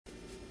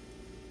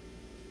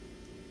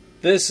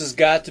This has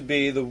got to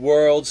be the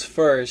world's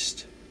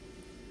first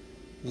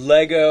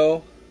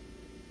Lego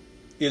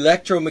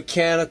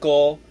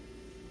electromechanical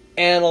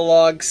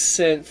analog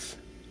synth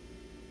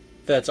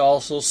that's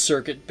also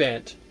circuit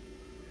bent.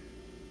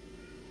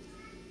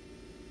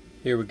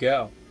 Here we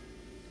go.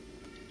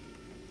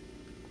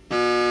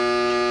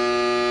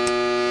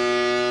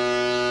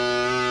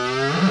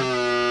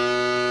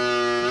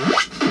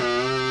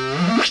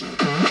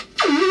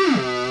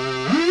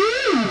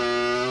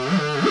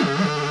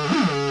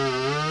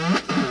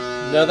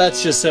 Now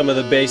that's just some of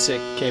the basic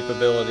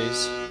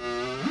capabilities.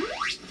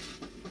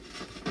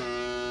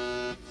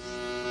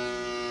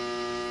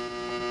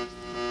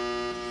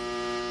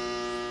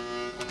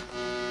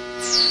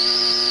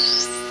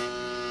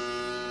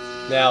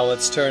 Now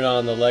let's turn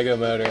on the Lego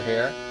motor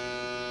here.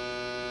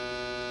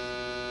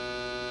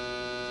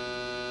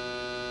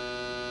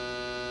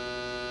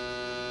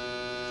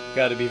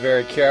 Got to be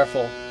very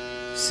careful.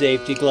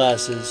 Safety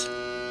glasses.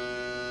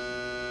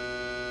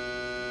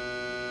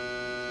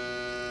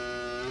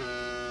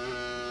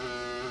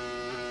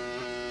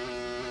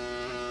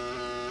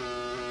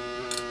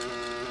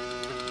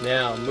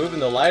 Now,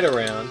 moving the light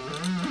around.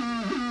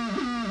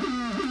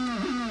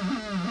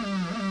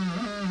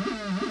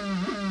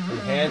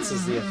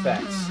 Enhances the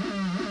effects.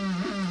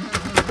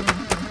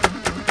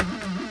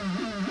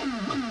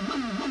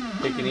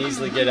 It can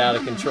easily get out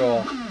of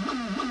control.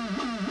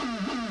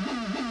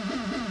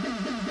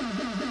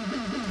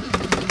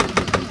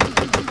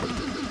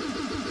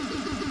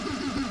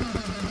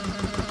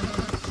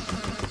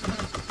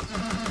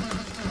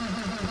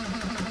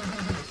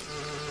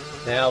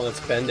 Now let's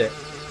bend it.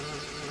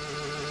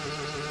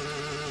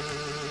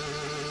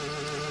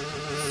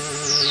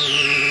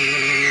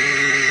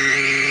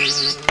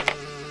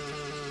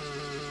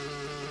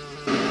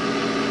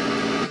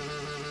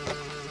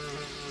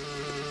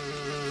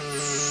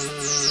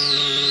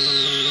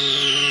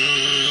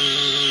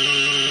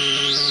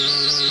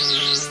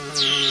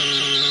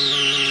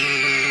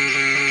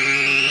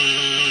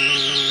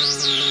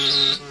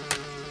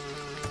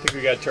 I think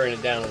we got to turn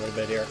it down a little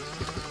bit here.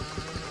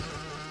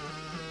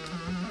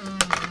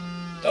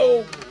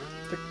 Oh,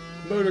 the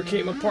motor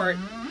came apart.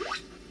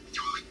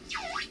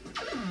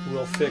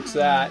 We'll fix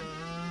that.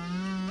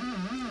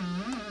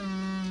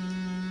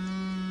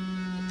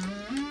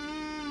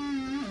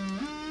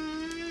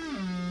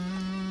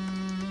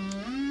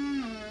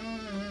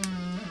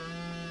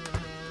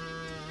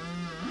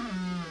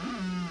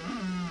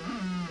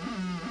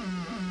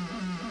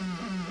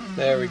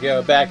 There we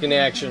go, back in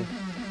action.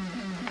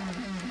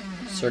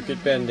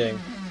 Circuit bending.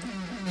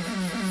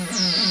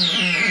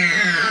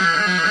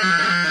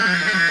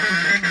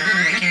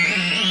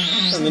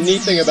 And the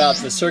neat thing about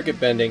the circuit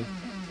bending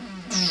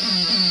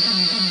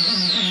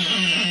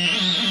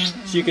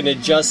is you can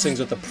adjust things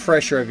with the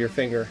pressure of your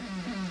finger.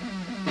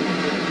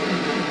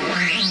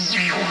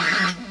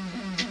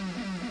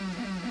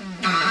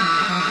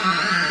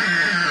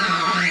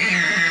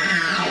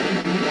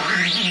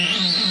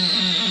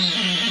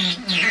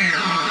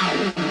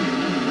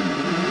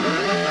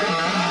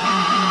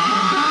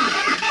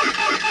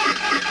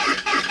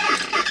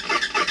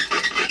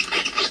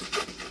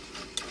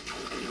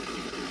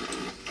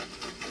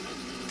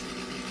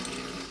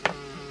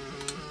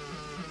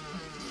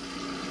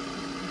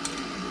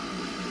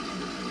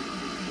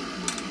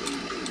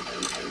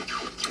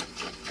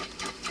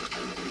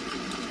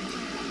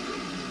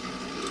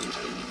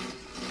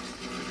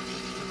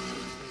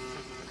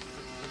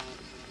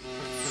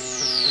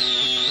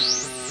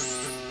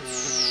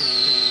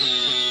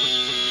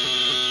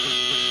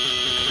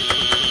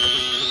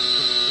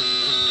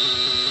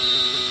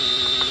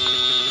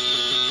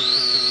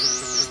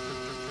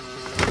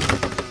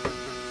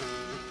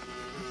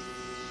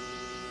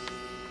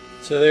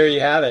 So there you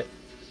have it.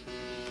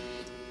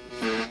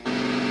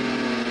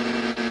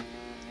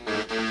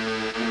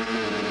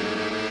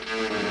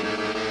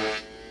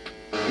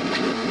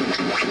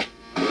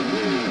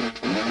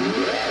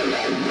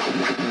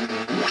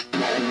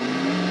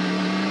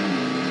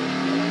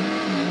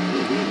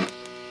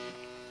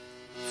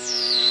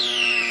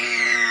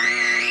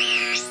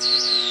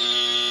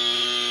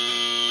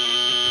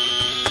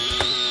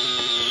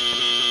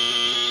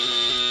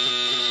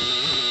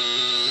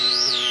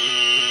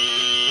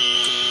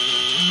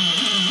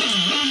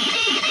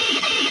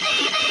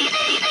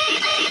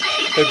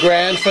 The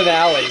grand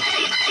finale.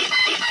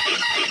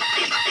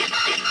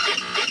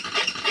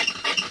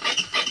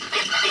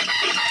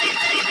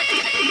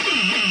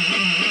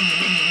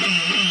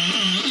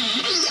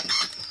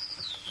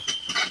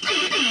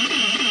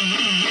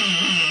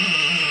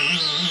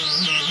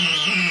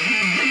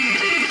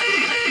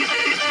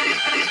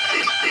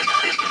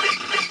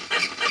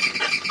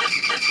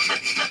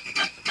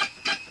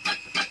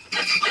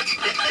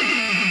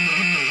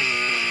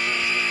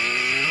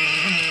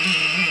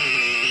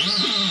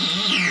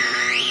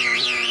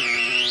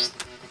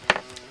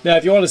 Now,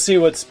 if you want to see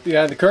what's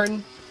behind the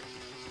curtain,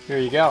 here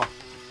you go.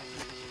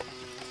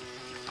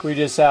 We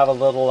just have a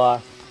little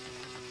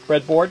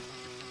breadboard,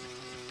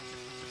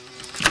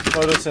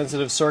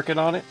 photosensitive circuit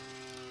on it,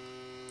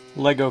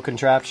 Lego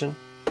contraption,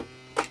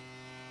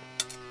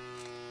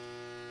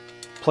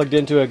 plugged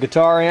into a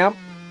guitar amp.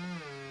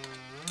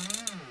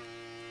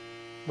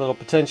 Little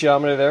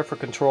potentiometer there for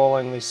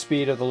controlling the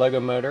speed of the Lego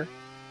motor.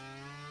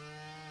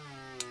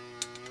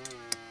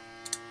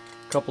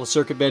 A couple of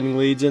circuit bending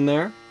leads in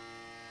there.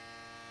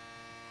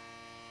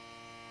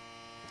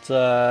 It's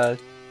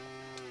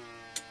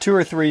 2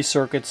 or 3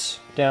 circuits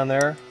down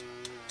there.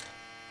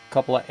 A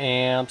couple of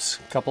amps,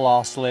 a couple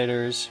of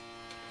oscillators.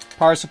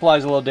 Power supply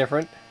is a little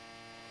different.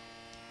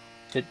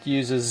 It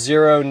uses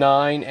 0,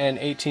 9, and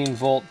 18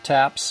 volt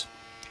taps.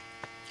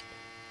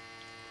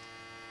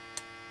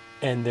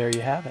 And there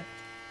you have it.